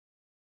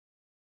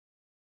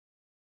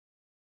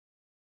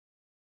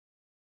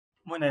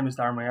My name is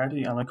Darragh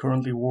Moriarty and I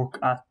currently work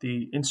at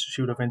the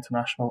Institute of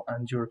International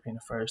and European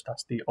Affairs,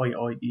 that's the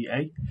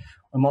IIEA.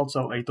 I'm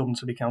also a Dublin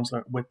City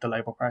Councillor with the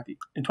Labour Party.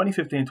 In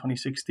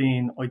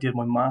 2015-2016, I did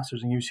my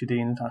Masters in UCD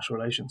in International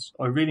Relations.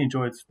 I really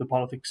enjoyed the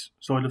politics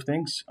side of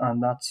things,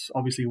 and that's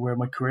obviously where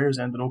my career has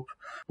ended up.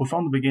 But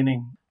from the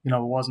beginning, it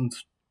wasn't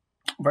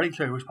very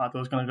clear which path I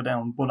was going to go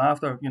down. But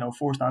after,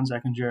 first and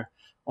second year,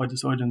 I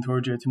decided in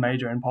third year to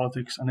major in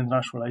politics and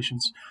international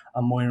relations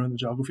and minor in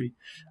geography.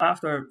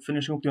 After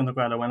finishing up the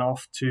undergrad, I went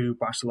off to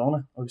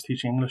Barcelona. I was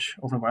teaching English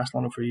over in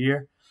Barcelona for a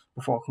year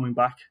before coming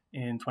back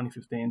in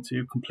 2015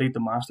 to complete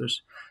the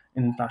Masters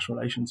in International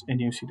Relations in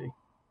UCD.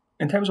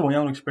 In terms of my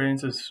own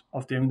experiences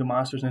of doing the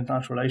Masters in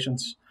International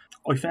Relations,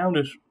 I found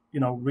it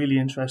really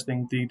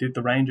interesting,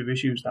 the range of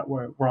issues that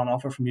were on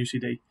offer from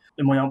UCD.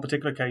 In my own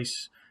particular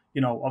case,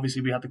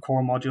 obviously we had the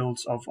core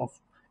modules of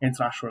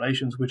international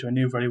relations, which I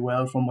knew very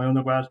well from my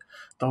undergrad.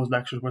 Those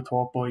lectures were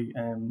taught by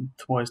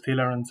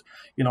Taoiseach, and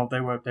they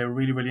were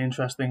really, really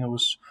interesting. It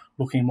was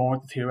looking more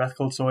at the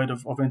theoretical side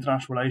of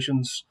international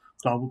relations,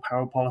 global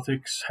power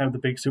politics, how the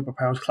big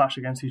superpowers clash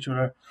against each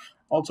other.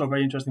 Also, a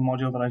very interesting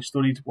module that I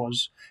studied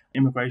was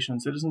immigration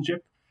and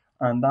citizenship,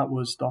 and that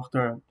was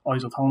Dr.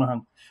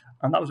 Taoiseach.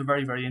 And that was a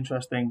very, very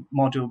interesting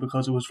module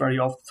because it was very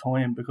off the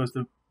time, because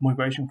the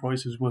migration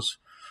crisis was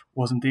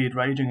indeed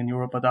raging in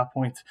Europe at that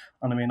point.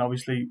 And I mean,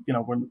 obviously,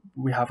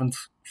 we haven't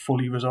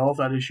fully resolved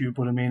that issue,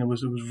 but I mean, it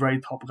was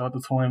very topical at the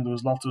time. There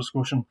was lots of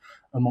discussion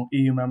among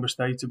EU member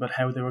states about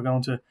how they were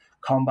going to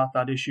combat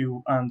that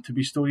issue, and to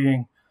be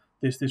studying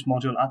this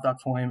module at that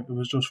time, it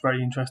was just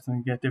very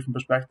interesting to get different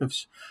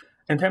perspectives.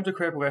 In terms of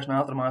career progression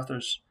after the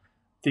Masters,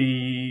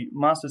 the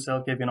Masters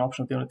itself gave you an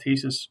option of doing a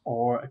thesis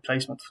or a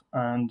placement,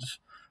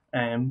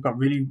 and got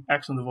really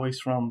excellent advice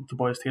from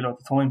Tobias Taylor at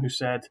the time, who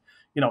said,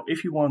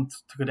 if you want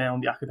to go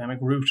down the academic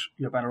route,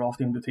 you're better off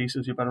doing the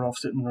thesis, you're better off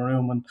sitting in a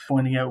room and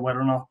finding out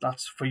whether or not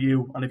that's for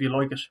you and if you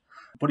like it.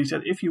 But he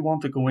said, if you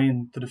want to go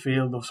into the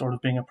field of sort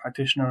of being a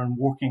practitioner and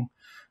working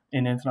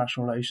in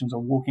international relations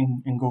or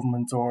working in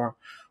government or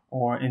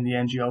in the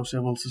NGO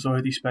civil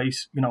society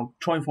space,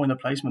 try and find a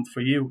placement for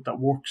you that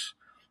works.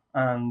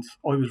 And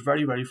I was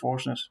very, very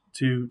fortunate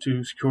to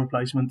secure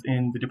placement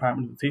in the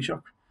Department of the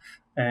Taoiseach.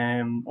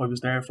 I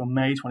was there from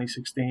May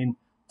 2016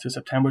 to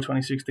September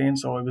 2016,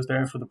 so I was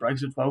there for the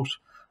Brexit vote,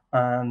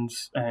 and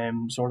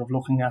sort of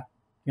looking at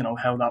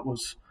how that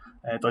was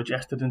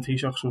digested in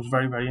Taoiseach. So it was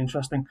very, very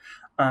interesting.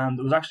 And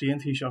it was actually in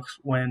Taoiseach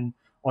when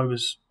I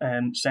was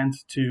sent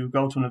to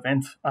go to an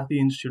event at the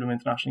Institute of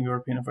International and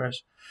European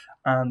Affairs,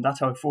 and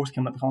that's how I first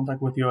came into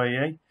contact with the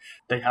IAA.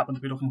 They happened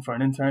to be looking for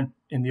an intern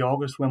in the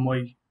August when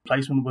my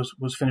placement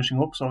was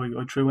finishing up, so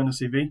I threw in a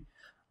CV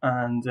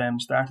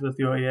and started at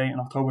the IAA in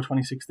October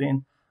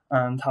 2016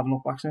 and haven't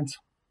looked back since.